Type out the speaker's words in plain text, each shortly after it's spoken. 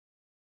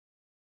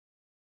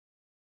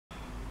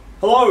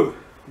Hello,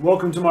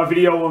 welcome to my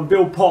video on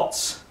Bill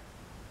Potts,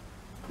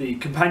 the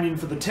companion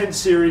for the 10th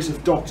series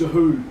of Doctor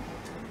Who.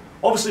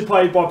 Obviously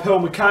played by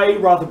Pearl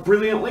McKay rather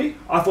brilliantly.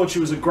 I thought she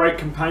was a great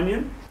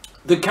companion.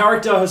 The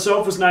character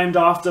herself was named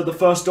after the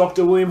first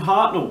Doctor, William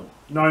Hartnell,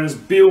 known as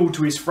Bill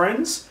to his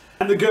friends.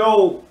 And the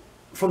girl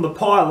from the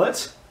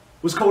pilot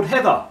was called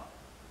Heather,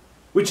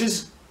 which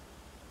is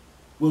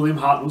William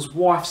Hartnell's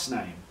wife's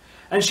name.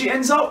 And she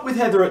ends up with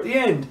Heather at the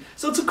end.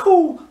 So it's a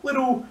cool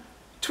little,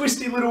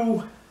 twisty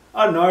little,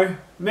 I don't know,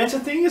 meta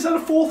thing? Is that a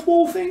fourth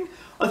wall thing?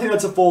 I think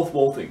that's a fourth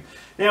wall thing.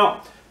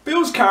 Now,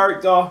 Bill's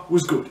character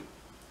was good.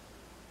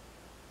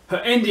 Her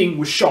ending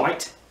was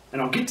shite,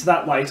 and I'll get to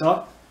that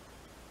later.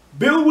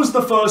 Bill was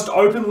the first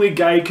openly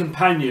gay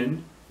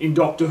companion in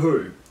Doctor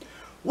Who,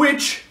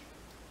 which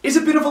is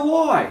a bit of a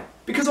lie,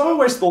 because I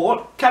always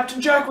thought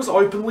Captain Jack was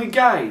openly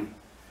gay.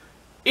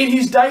 In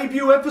his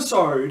debut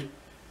episode,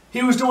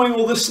 he was doing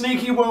all the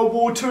sneaky World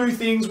War II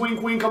things,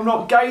 wink wink, I'm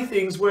not gay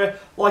things, where,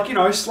 like, you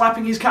know,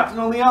 slapping his captain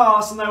on the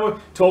arse, and they were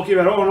talking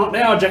about, oh, not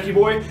now, Jackie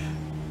boy.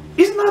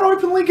 Isn't that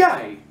openly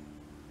gay?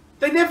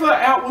 They never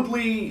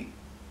outwardly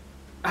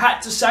had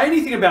to say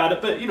anything about it,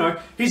 but, you know,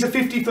 he's a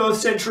 51st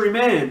century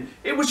man.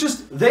 It was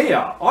just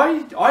there.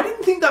 I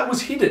didn't think that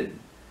was hidden.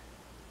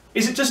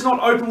 Is it just not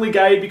openly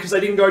gay because they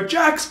didn't go,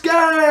 Jack's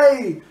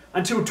gay,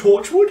 until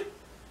Torchwood?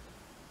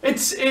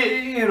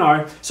 You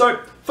know, so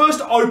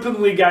first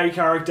openly gay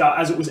character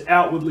as it was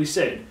outwardly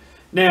said.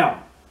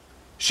 Now,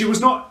 she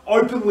was not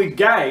openly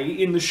gay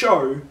in the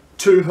show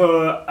to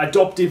her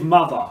adoptive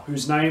mother,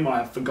 whose name I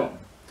have forgotten.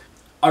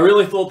 I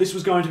really thought this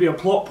was going to be a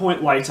plot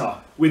point later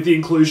with the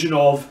inclusion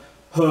of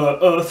her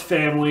Earth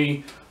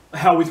family,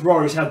 how with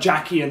Rose, how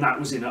Jackie and that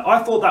was in it.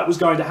 I thought that was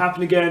going to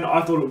happen again.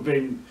 I thought it would have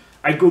been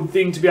a good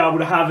thing to be able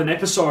to have an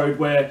episode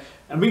where,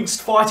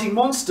 amidst fighting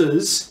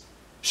monsters,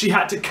 she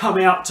had to come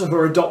out to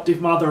her adoptive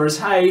mother as,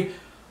 hey,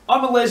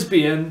 I'm a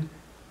lesbian,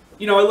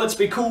 you know, let's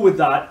be cool with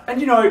that.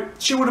 And, you know,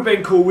 she would have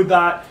been cool with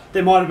that.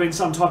 There might have been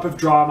some type of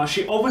drama.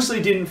 She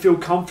obviously didn't feel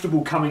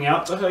comfortable coming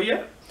out to her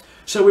yet,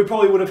 so we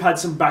probably would have had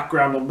some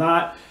background on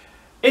that.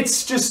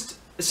 It's just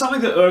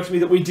something that irked me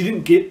that we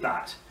didn't get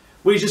that.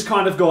 We just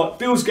kind of got,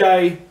 Bill's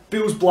gay,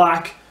 Bill's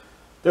black.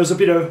 There was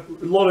a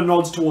lot of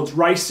nods towards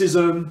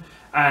racism,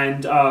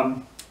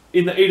 and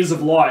in the Eaters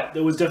of Light,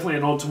 there was definitely a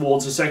nod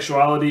towards the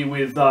sexuality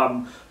with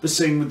the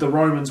scene with the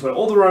Romans, where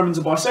all the Romans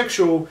are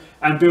bisexual,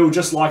 and Bill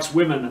just likes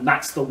women, and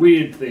that's the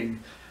weird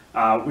thing,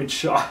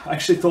 which I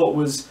actually thought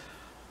was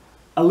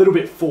a little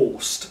bit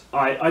forced.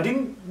 I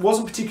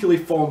wasn't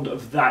particularly fond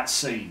of that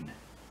scene.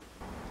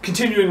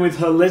 Continuing with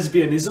her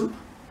lesbianism,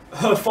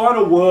 her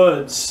final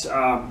words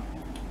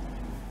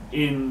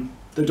in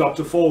The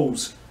Doctor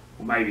Falls,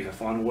 or maybe her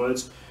final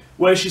words,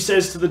 where she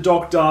says to the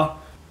Doctor,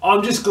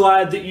 I'm just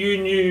glad that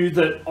you knew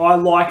that I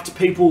liked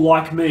people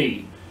like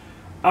me.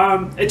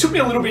 It took me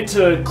a little bit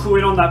to clue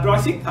in on that, but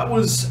I think that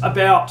was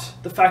about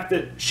the fact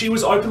that she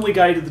was openly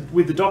gay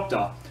with the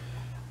Doctor,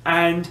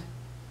 and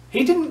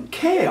he didn't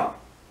care.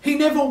 He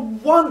never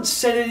once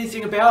said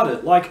anything about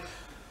it. Like,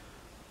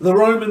 the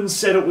Romans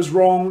said it was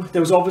wrong.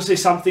 There was obviously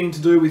something to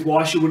do with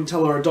why she wouldn't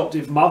tell her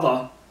adoptive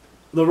mother.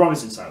 The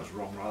Romans didn't say it was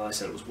wrong, right? They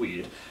said it was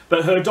weird.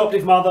 But her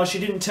adoptive mother, she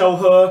didn't tell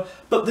her,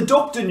 but the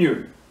Doctor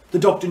knew. The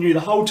Doctor knew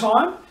the whole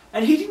time,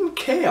 and he didn't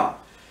care.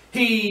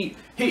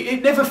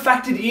 It never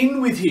factored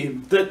in with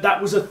him that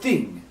that was a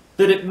thing,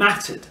 that it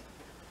mattered,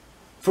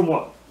 from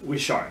what we're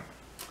shown.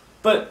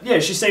 But yeah,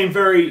 she seemed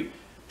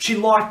she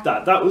liked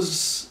that. That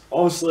was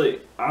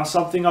obviously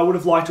something I would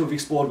have liked to have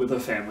explored with her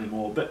family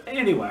more, but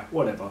anyway,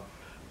 whatever.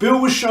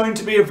 Bill was shown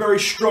to be a very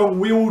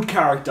strong-willed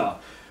character,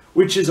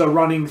 which is a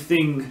running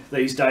thing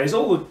these days.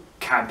 All the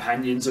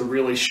companions are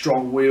really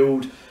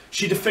strong-willed.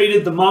 She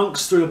defeated the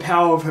monks through the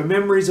power of her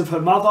memories of her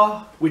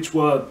mother, which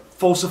were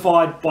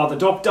falsified by the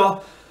Doctor.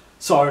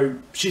 So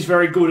she's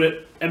very good at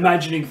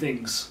imagining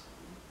things.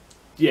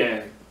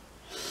 Yeah.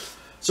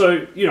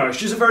 So, you know,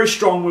 she's a very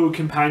strong-willed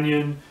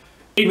companion,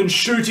 even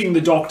shooting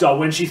the Doctor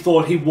when she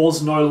thought he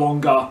was no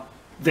longer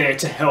there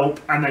to help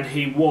and that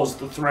he was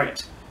the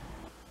threat.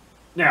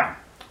 Now,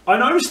 I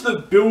noticed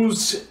that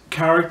Bill's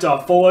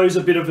character follows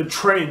a bit of a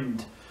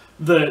trend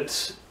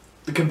that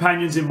the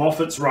companions in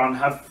Moffat's run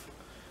have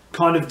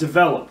kind of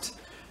developed.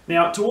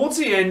 Now, towards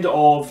the end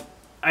of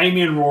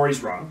Amy and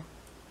Rory's run,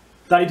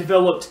 they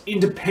developed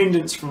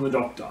independence from the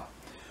Doctor.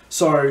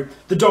 So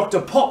the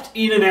Doctor popped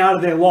in and out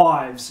of their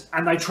lives,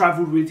 and they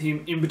travelled with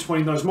him in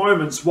between those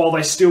moments while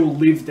they still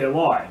lived their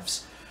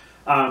lives.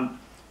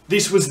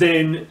 This was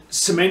then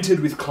cemented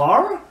with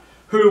Clara,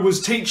 who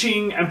was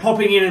teaching and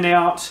popping in and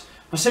out.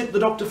 I sent the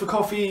Doctor for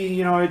coffee,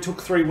 you know, it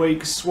took 3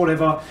 weeks,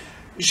 whatever.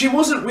 She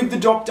wasn't with the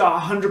Doctor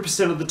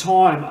 100% of the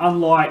time,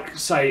 unlike,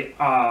 say,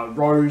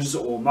 Rose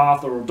or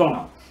Martha or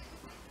Donna.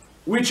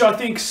 Which I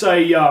think's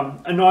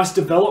a nice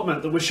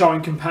development that we're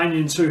showing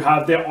companions who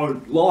have their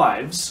own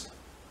lives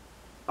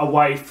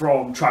away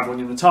from travelling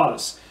in the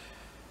TARDIS.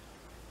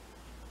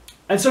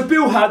 And so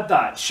Bill had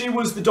that. She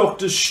was the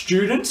Doctor's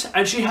student,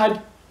 and she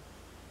had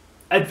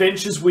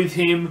adventures with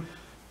him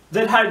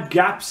that had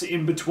gaps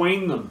in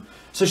between them.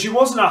 So she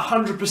wasn't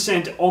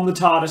 100% on the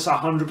TARDIS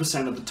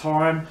 100% of the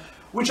time,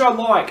 which I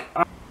like.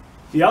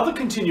 The other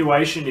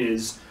continuation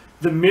is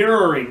the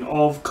mirroring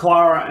of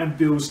Clara and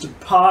Bill's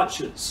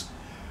departures.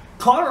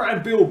 Clara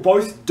and Bill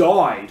both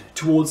died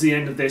towards the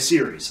end of their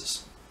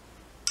series,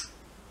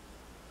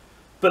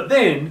 but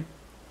then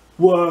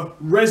were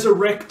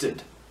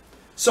resurrected.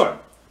 So,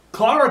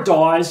 Clara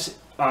dies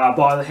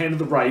by the hand of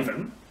the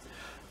Raven.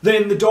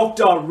 Then the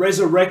Doctor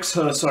resurrects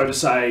her, so to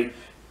say,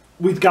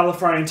 with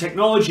Gallifreyan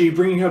technology,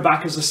 bringing her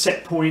back as a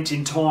set point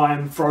in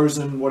time,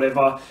 frozen,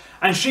 whatever.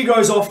 And she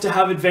goes off to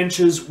have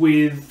adventures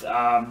with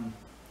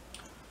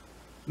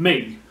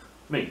me,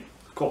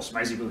 of course,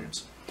 Maisie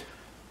Williams.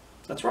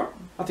 That's right,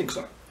 I think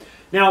so.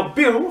 Now,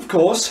 Bill, of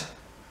course,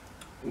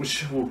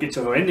 which we'll get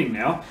to her ending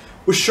now,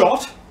 was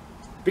shot,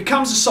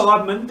 becomes a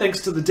Cyberman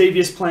thanks to the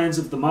devious plans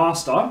of the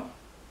Master,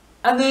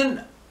 and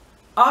then,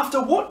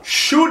 after what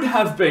should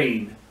have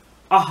been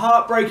a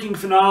heartbreaking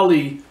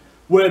finale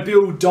where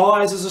Bill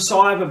dies as a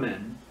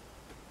Cyberman,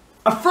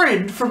 a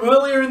friend from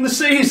earlier in the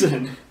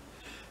season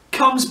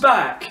comes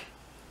back,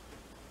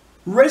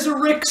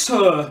 resurrects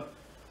her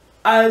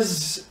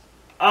as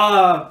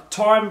a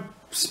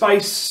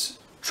time-space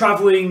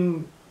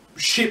travelling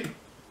ship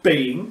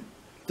being,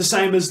 the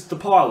same as the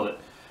pilot,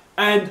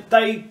 and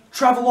they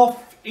travel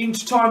off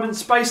into time and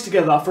space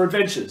together for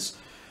adventures.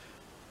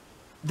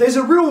 There's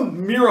a real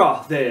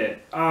mirror there.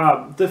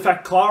 The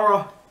fact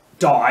Clara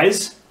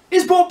dies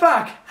is brought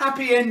back.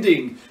 Happy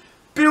ending.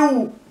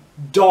 Bill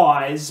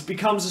dies,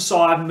 becomes a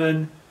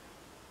Cyberman,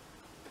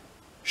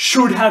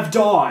 should have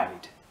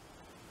died.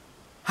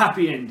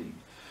 Happy ending.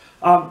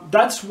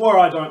 That's where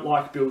I don't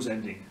like Bill's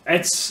ending.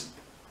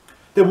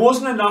 There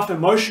wasn't enough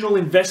emotional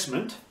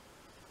investment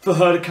for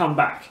her to come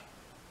back.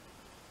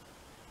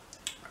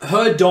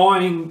 Her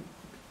dying,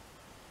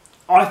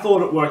 I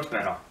thought it worked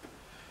better.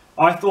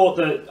 I thought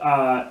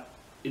that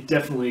it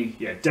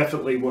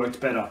definitely worked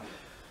better.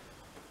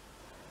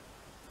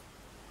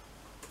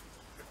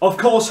 Of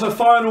course, her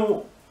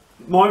final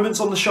moments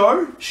on the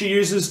show, she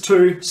uses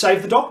to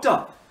save the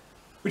Doctor,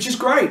 which is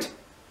great.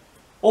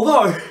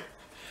 Although,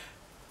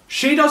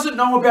 she doesn't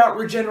know about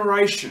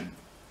regeneration,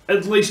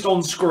 at least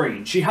on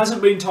screen. She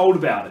hasn't been told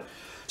about it.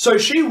 So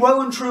she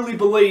well and truly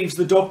believes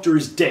the Doctor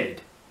is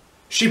dead.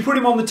 She put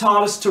him on the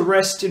TARDIS to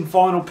rest in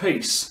final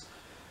peace,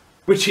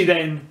 which he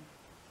then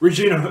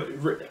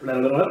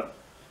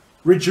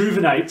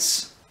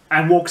rejuvenates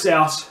and walks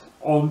out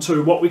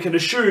onto what we can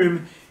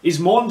assume is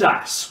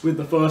Mondas with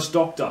the First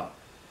Doctor.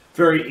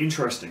 Very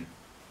interesting.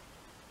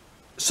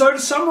 So to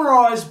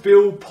summarise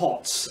Bill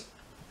Potts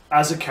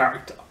as a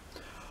character,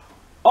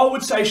 I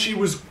would say she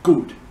was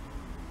good.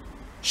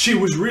 She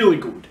was really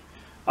good.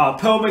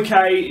 Pearl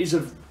McKay is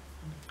a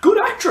good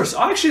actress.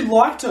 I actually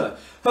liked her.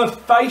 Her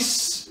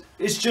face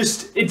is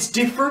just, it's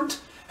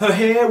different. Her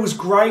hair was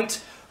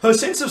great. Her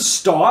sense of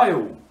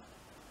style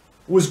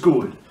was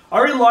good. I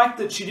really liked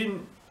that she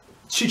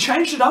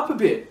changed it up a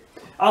bit.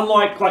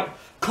 Unlike,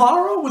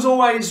 Clara was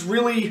always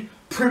really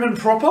prim and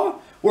proper,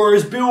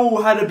 whereas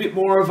Bill had a bit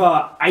more of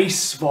a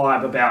Ace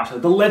vibe about her.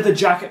 The leather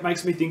jacket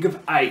makes me think of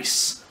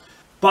Ace.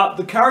 But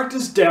the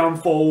character's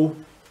downfall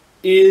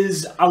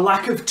is a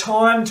lack of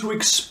time to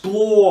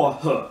explore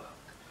her.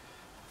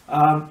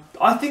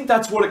 I think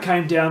that's what it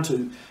came down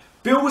to.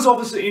 Bill was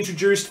obviously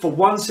introduced for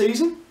one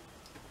season.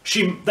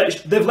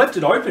 They've left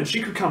it open,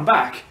 she could come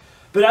back.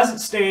 But as it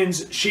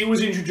stands, she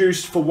was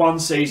introduced for one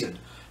season.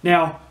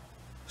 Now,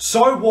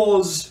 so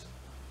was,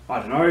 I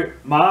don't know,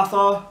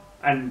 Martha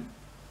and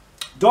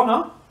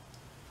Donna.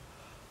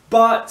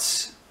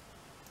 But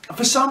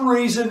for some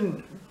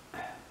reason,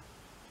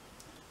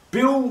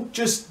 Bill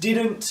just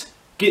didn't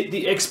get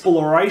the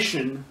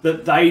exploration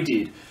that they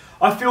did.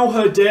 I feel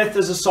her death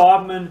as a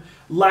Cyberman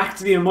lacked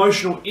the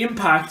emotional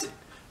impact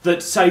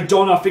that, say,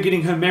 Donna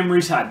forgetting her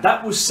memories had.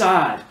 That was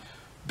sad.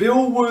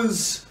 Bill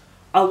was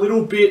a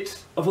little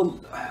bit of a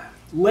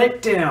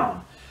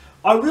letdown.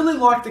 I really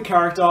like the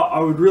character. I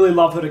would really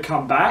love her to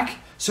come back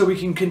so we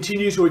can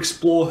continue to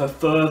explore her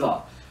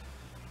further.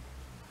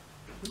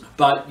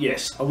 But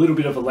yes, a little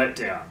bit of a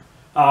letdown.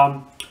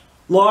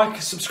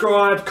 Like,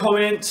 subscribe,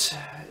 comment,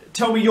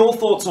 tell me your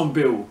thoughts on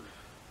Bill,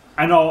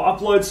 and I'll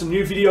upload some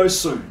new videos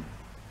soon.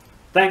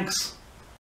 Thanks.